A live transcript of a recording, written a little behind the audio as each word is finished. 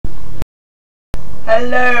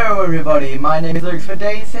Hello everybody, my name is Luke for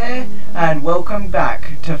Days here, and welcome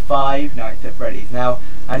back to Five Nights at Freddy's. Now,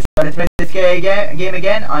 I decided to play this game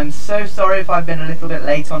again. I'm so sorry if I've been a little bit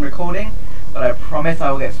late on recording, but I promise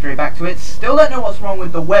I will get straight back to it. Still don't know what's wrong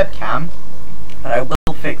with the webcam, but I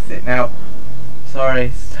will fix it. Now, sorry,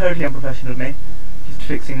 it's totally unprofessional of me. Just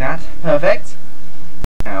fixing that. Perfect.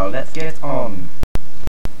 Now, let's get on.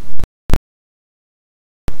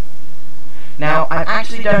 Now, I've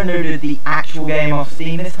actually downloaded the actual game off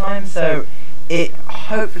Steam this time, so it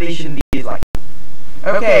hopefully shouldn't be as like.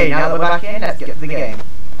 Okay, now that we're back in, let's get to the game.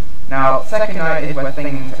 Now, second night is where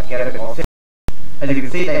things get a bit more serious. As you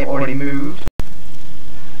can see, they've already moved.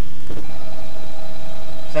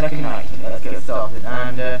 Second night, let's get started.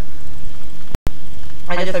 And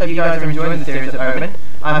I just hope you guys are enjoying the series at the moment.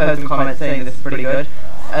 I've heard some comments saying this is pretty good.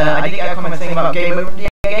 I did get a comment saying about game over in the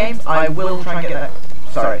games. I will try and get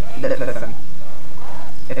that. Sorry, listen.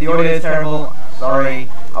 If the audio is terrible, sorry,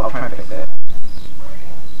 I'll try and fix it.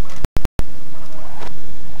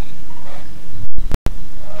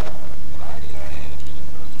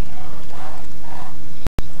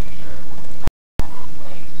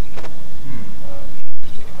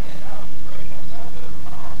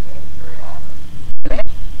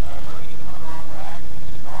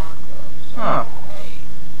 Huh.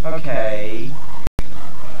 Okay.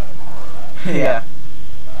 Yeah.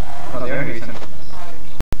 Not the only reason.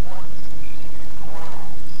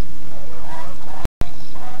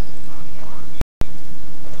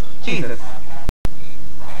 Jesus.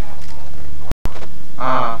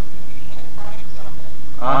 Ah.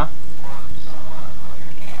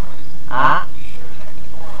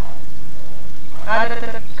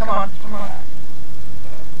 Come on.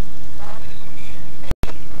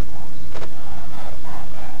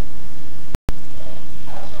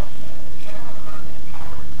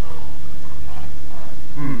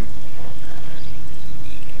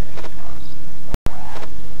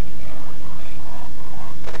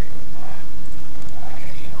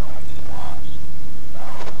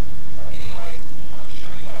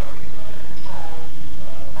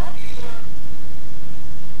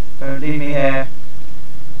 Don't leave me here.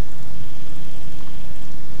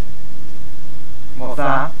 What's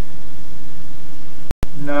that?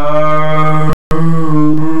 No.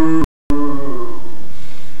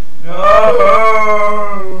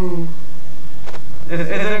 No. This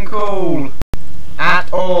isn't cool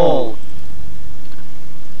at all.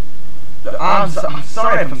 I'm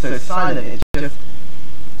sorry if I'm so silent. It's just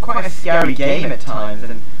quite a scary game at times,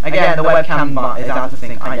 and again the webcam is out of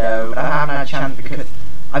sync. I know, but I haven't had a chance because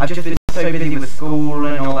I've just been so busy with school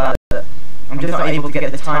and all that I'm just not able to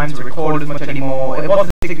get the time to record as much anymore. It was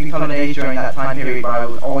a 6-week holiday during that time period where I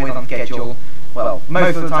was always on schedule. Well,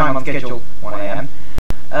 most of the time on schedule, 1 AM.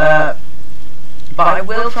 But I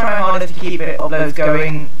will try my hardest to keep uploads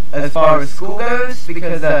going as far as school goes,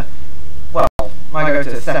 because, well, I go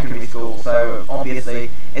to secondary school, so obviously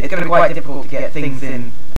it's going to be quite difficult to get things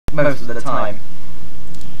in most of the time.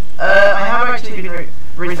 I have actually been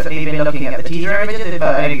recently been looking at the teaser images, if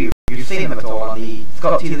any of you've seen them at all on the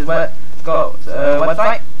Scott's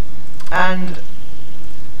website, and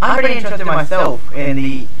I'm pretty interested myself in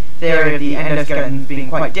the theory of the endoskeletons being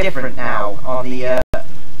quite different now on the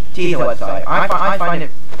teaser website. I find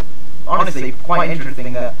it honestly quite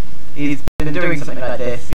interesting that he's been doing something like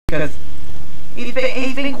this, because he's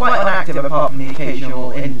been quite inactive apart from the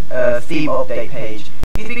occasional Steam update page.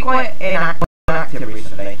 He's been quite inactive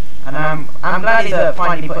recently, and I'm glad he's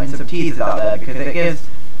finally putting some teasers out there, because it gives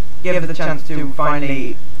us a chance to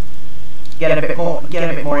finally get a bit more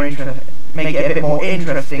interest, make it a bit more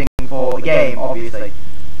interesting for the game, obviously.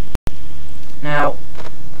 Now,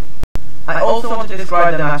 I also want to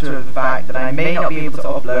describe the matter of the fact that I may not be able to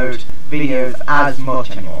upload videos as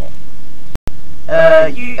much anymore.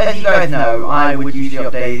 As you guys know, I would usually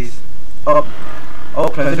update close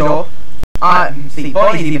the door. See,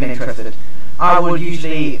 Bonnie's even interested. I would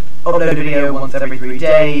usually upload a video once every 3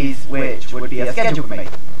 days, which would be a schedule for me.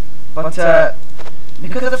 But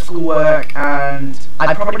because of the schoolwork, and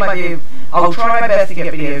I'll try my best to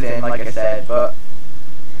get videos in, like I said, but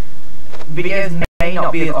videos may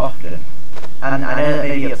not be as often. And I know that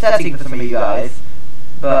may be upsetting for some of you guys,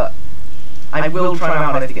 but I will try my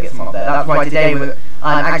hardest to get some up there. That's why today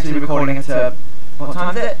I'm actually recording at, what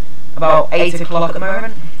time is it? About 8 o'clock at the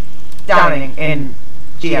moment. Downing in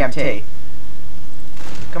GMT.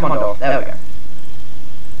 Come on, door. There we go.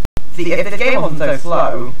 See, if this game wasn't so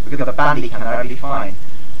slow, because of the bandy cannon, I'd be fine.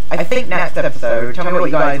 I think next episode, tell me what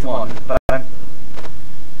you guys want, but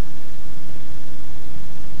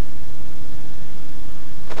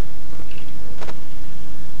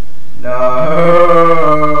No.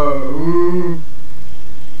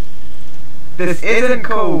 this isn't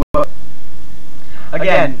cool, but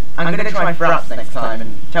again, I'm gonna try fraps next time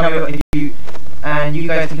and tell me if you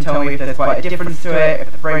guys can tell me if there's quite a difference to it,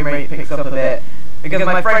 if the frame rate picks up a bit, because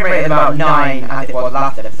my frame rate is about 9 as it was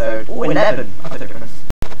last episode. Ooh, 11. That's a difference.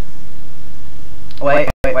 Wait.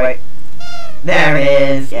 There it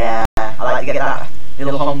is. Yeah, I like to get that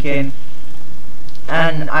little honking.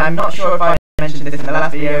 And I'm not sure if I mentioned this in the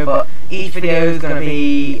last video, but each video is going to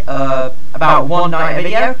be about one night a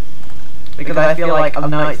video, because I feel like a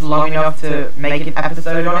night's long enough to make an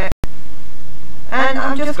episode on it. And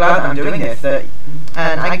I'm just glad that I'm doing this.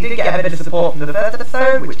 And I did get a bit of support from the first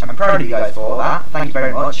episode, which I'm proud of you guys for that. Thank you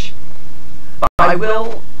very much. But I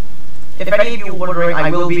will, if any of you are wondering,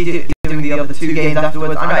 I will be doing the other 2 games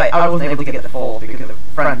afterwards. I wasn't able to get the 4th because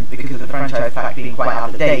of the franchise pack being quite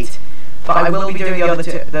out of date. But I will be doing the other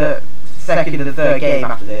the second and the third game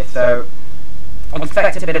after this, so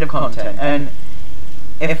expect a bit of content. And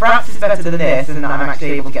if Fraps is better than this, and I'm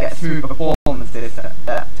actually able to get a smooth performance this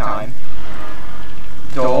time,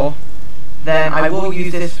 then I will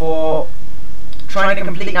use this for trying to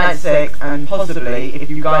complete Night 6, and possibly,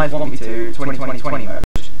 if you guys want me to, 2020 mode.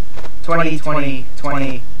 20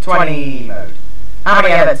 mode.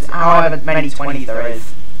 However many 20s there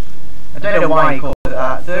is. I don't know why he calls it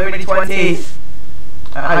that. So many 20s.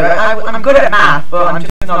 I'm good at math, but I'm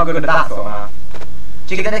just not good at that sort of math.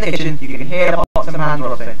 Chicken in the kitchen, you can hear the pots and pans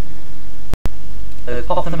rustling. Those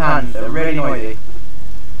pots and pans are really noisy.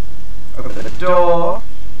 Open the door.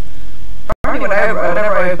 Apparently whenever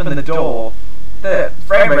I open the door, the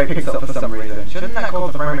frame rate picks up for some reason. Shouldn't that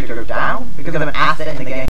cause the frame rate to go down? Because of an asset in the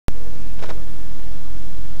game?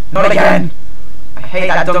 Not again! I hate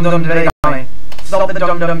that dum-dum dilly-dumming. Stop the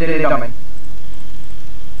dum-dum dilly-dumming.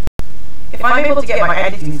 If I'm able to get my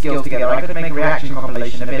editing skills together, I could make a reaction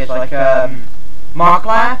compilation a bit like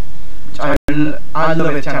Markiplier, which I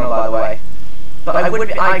love his channel, by the way. But I would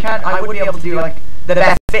be able to do like the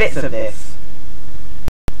best bits of this,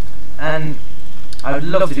 and I would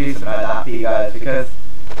love to do something like that for you guys, because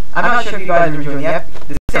I'm not sure if you guys are enjoying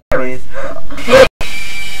the series.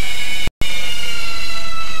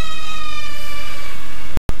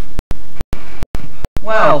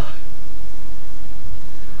 Well,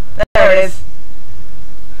 there it is.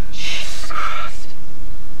 Jesus Christ.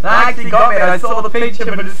 That actually got me, and I saw the picture,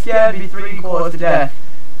 but it scared me 3/4 to death.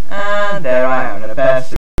 And there I am in a bear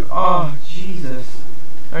suit. Oh, Jesus.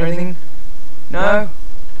 Anything? No?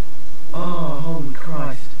 Oh, holy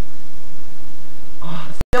Christ. Oh,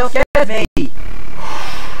 it still scares me.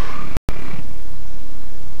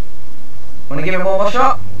 Wanna give it one more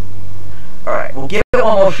shot? Alright, we'll give it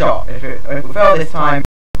one more shot. If we fail this time,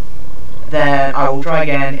 then I will try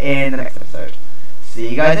again in the next episode. See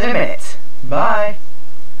you guys in a minute. Bye.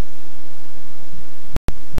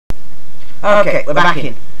 Okay, we're back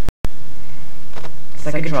in.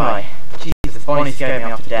 Second try. Jesus, Bonnie scared me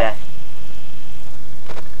half to death.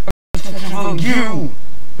 You!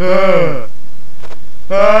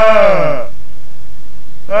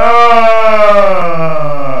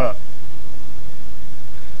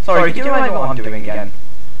 Sorry, could you realize what I'm doing again?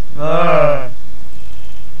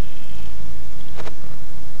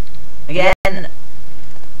 Again,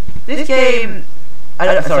 this game,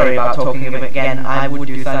 sorry about talking of it again, I would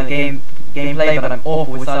do silent gameplay, but I'm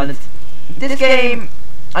awful with silence. This game,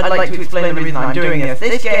 I'd like to explain the reason I'm doing this.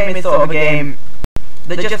 This game is sort of a game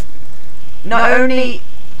that just, not only,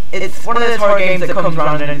 it's one of those horror games that comes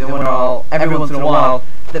around every once in a while,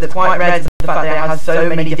 that's quite rare to the fact that it has so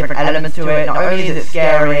many different elements to it. Not only is it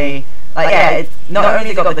scary, like it's not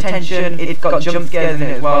only got the tension, it's got jump scares in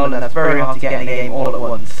it as well, and that's very hard to get in a game all at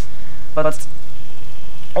once. But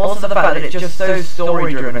also the fact that it's just so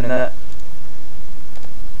story driven that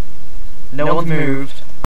no one's moved.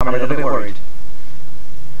 I'm a little bit worried.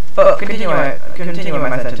 But continuing my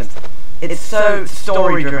sentence, it's so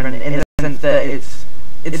story driven in the sense that it's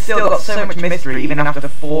still got so much mystery even after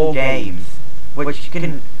 4 games, which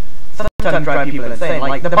can sometimes drive people insane.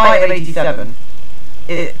 Like the Bite of 87,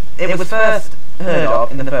 it was first heard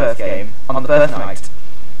of in the first game on the first night,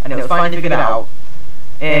 and it was finally figured out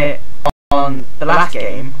on the last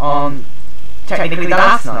game on technically the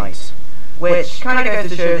last night, which kind of goes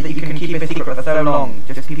to show that you can keep a secret for so long,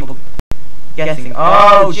 just people guessing.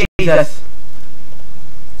 Oh Jesus!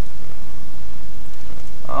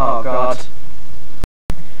 Oh God!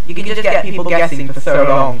 You can just get people guessing for so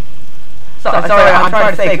long. Sorry, I'm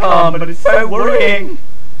trying to stay calm, but it's so worrying.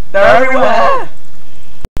 They're everywhere.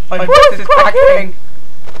 My voice is cracking.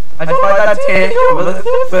 I just like that tear over the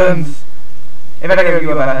Simpsons. If any of you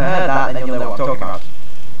have ever heard that, then you'll know what I'm talking about.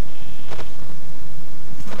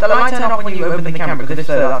 The light turn off when you open the camera, because if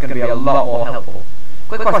so, that's going to be a lot more helpful.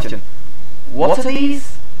 Quick question. What are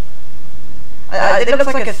these? It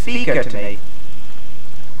looks like a speaker to me.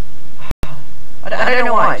 I don't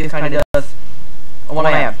know why, it just kind of does. 1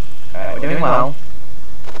 AM. We're doing well.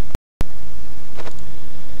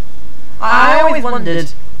 I always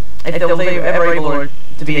wondered if there was ever able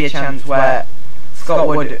to be a chance where Scott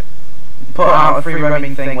would put out a free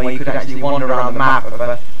roaming thing where you could actually wander around the map of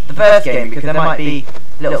the first game, because there might be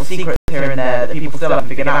little secrets here and there that people still haven't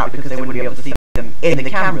figured out because they wouldn't be able to see them in the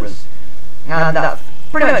cameras. And that's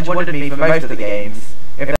pretty much wondered me for most of the games,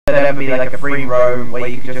 if there'd ever be like a free roam where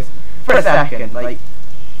you could just, for a second, like,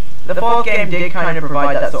 the 4th game did kind of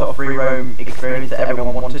provide that sort of free roam experience that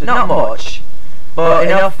everyone wanted. Not much, but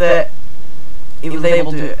enough that it was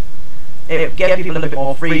able to give people a little bit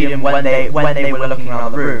more freedom when they were looking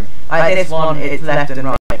around the room. Like this one, it's left and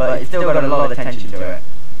right, but it's still got a lot of attention to it,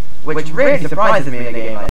 which really surprises me in a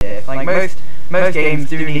game like this. Like most games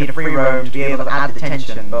do need a free roam to be able to add the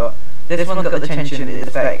tension, but this one's got the tension in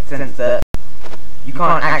the sense that you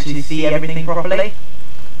can't actually see everything properly,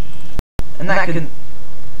 and that can.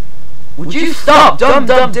 Would you stop, dumb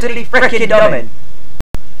diddly frickin' dumbin'?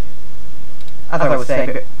 As I was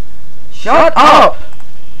saying, shut up!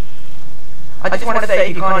 I just want to say,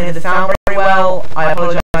 if you can't hear the sound very well, I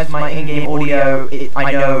apologise for my in-game audio.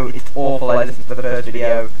 I know it's awful, I listened to the first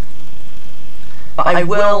video. But I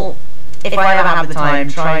will, if I ever have the time,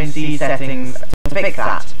 try and see settings to fix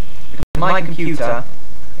that. Because my computer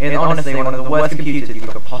is honestly one of the worst computers you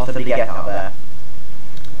could possibly get out there.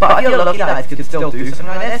 But I feel lucky that I could still do something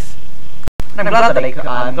like this. And I'm glad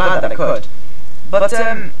that I could. But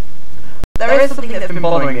there is something that's been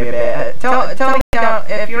bothering me a bit. Tell me down,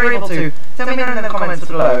 if you're able to, tell me down in the comments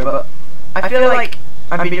below, but I feel like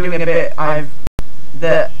I've been doing a bit,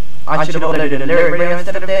 that I should have uploaded a lyric video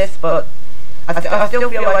instead of this, but I still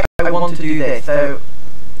feel like I want to do this, so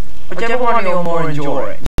whichever one you're more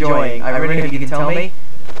enjoying, I really hope you can tell me,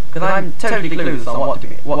 because I'm totally clueless on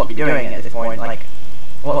what to be doing at this point, like,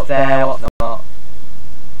 what's there, what's not.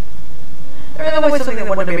 There is always something that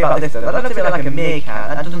wondered me about this though. That looks a bit like a meerkat.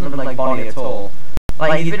 That doesn't look like Bonnie at all.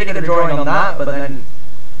 Like, he's really good at drawing on that, but then,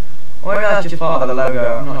 or maybe that's just part of the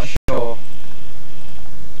logo, I'm not sure.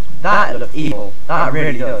 That looks evil. That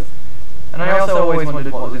really does. And I also always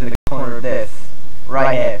wondered what was in the corner of this.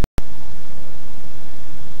 Right here.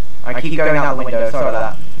 I keep going out the window, sorry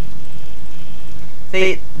about that.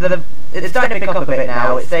 See, it's starting to pick up a bit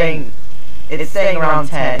now. It's staying around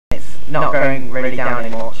 10. It's not going really down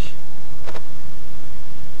anymore.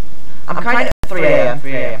 I'm kind of 3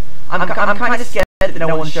 AM. I'm kind of scared that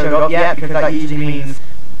no one showed up yet, because that usually means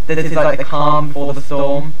that this is like the calm before the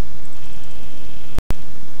storm.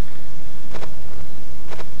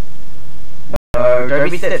 No, don't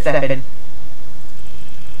be stepping.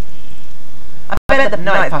 I bet the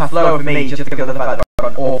nights pass slower for me just because of the fact that I've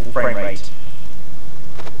got an awful frame rate.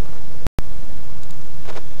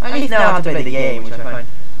 I at least know how to play the game, which I find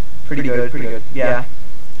pretty good, yeah.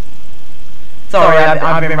 Sorry,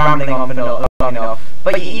 I've been rambling on for long enough,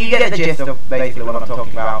 but you get the gist of basically what I'm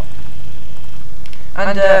talking about.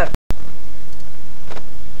 And, I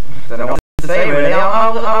don't know what to say really. I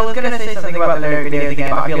was going to say something about the lyric videos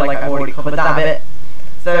again, but I feel like I've already covered that bit.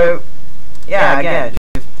 So, yeah, again,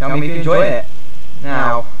 just tell me if you enjoyed it.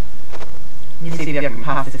 Now, you see if you can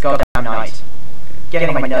pass this goddamn night.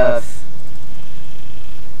 Getting on my nerves.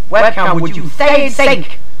 Webcam, would you stay in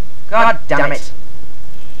sync? God damn it.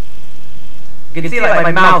 You can see like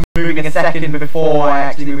my mouth moving a second before I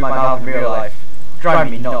actually move my mouth in real life.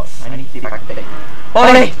 Driving me nuts. I need to see if I can fit it.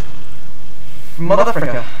 Ollie!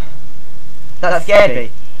 Motherfucker. That scared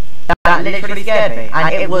me. That literally scared me.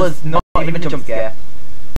 And it was not even a jump scare.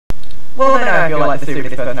 Well then I feel like the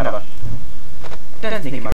stupidest person ever. Don't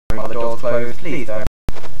sneak in my room while the door's closed. Please don't.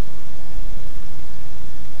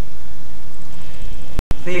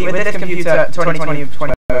 See, with this computer,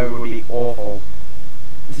 2020 would be awful.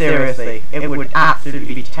 Seriously, it would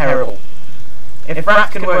absolutely be terrible. If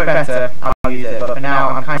rats can work better, I'll use it, but for now,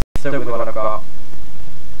 I'm kind of stuck with what I've got.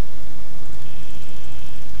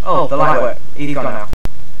 Oh, the light worked. He's gone now.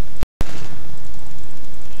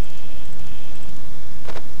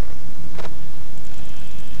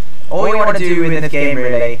 All you want to do in this game,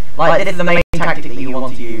 really, like this is the main tactic that you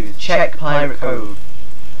want to use, check Pirate Cove.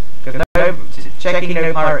 Because checking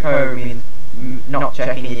no Pirate Cove means not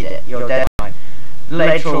checking your deadline.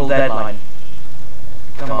 Literal deadline.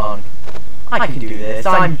 Come on. I can do this.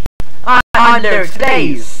 I'm lyrics for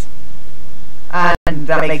days. And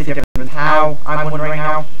that makes a difference. How? I'm wondering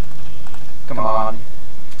how. Come on.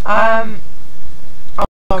 Oh,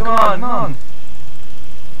 come on.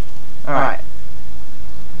 Alright.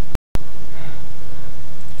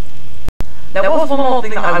 there was one more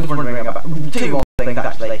thing that I was wondering about. Two more things,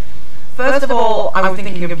 actually. First of all, I was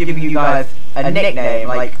thinking of giving you guys a nickname,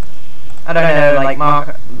 like, I don't know, like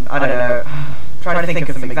Mark, I don't know, trying to think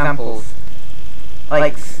of some examples.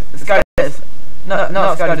 Like, Skyler's, not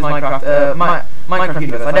Skyler's Minecraft, Minecraft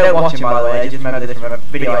Universe. I don't watch him, by the way, I just remember this from a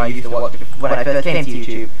video I used to watch when I first came to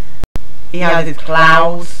YouTube. He has his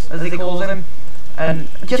clouds, as he calls them, and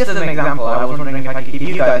just as an example, I was wondering if I could give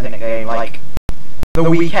you guys a nickname, like The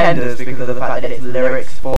Weekenders, because of the fact that it's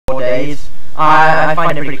lyrics for days. I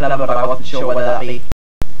find it pretty clever, but I wasn't sure whether that'd be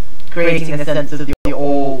creating a sense of you're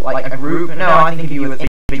all like a group. No, I think of you as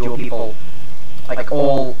individual people, like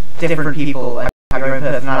all different people and have your own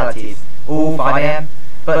personalities. Ooh, 5am.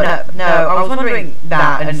 But no, I was wondering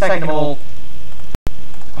that, and second of all,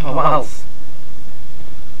 oh, what else?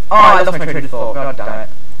 Oh, I lost my train of thought, god damn it.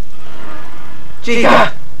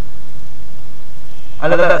 Chica! I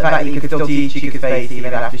love the fact that you could still see Chica's face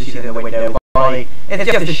even after she's in the window. Bonnie,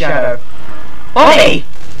 it's just a shadow. Bonnie!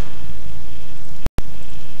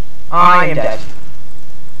 I am dead.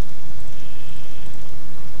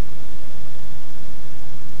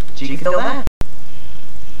 Chica's still there?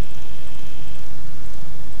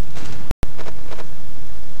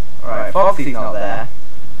 Alright, Foxy's not there.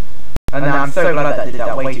 And I'm so glad that I did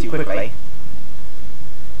that way too quickly.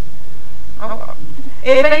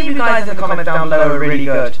 If any of you guys in the comments down below are really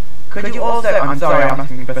good, could you also, I'm sorry I'm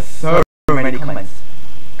asking for so many comments,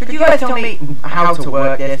 could you guys tell me how to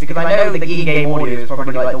work this, because I know the in-game audio is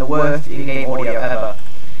probably like the worst in-game audio ever.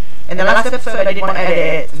 In the last episode I didn't want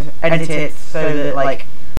to edit it so that like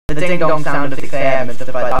the ding-dong sound of 6am and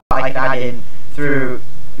stuff like that I could add in through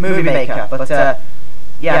Movie Maker, but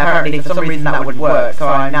yeah, apparently for some reason that wouldn't work, so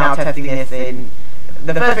I'm now testing this in,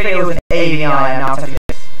 the first video was in AVI, I'm now testing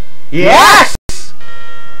this. Yes!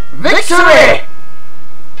 Victory!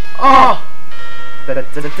 Oh!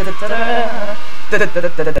 It's the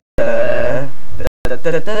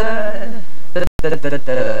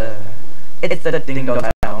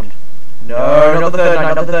ding-dong sound. No, not the third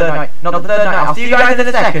night, not the third night, not the third night. I'll see you guys in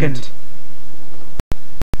a second.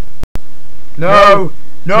 No!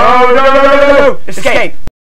 No! No! No! No! No! Escape!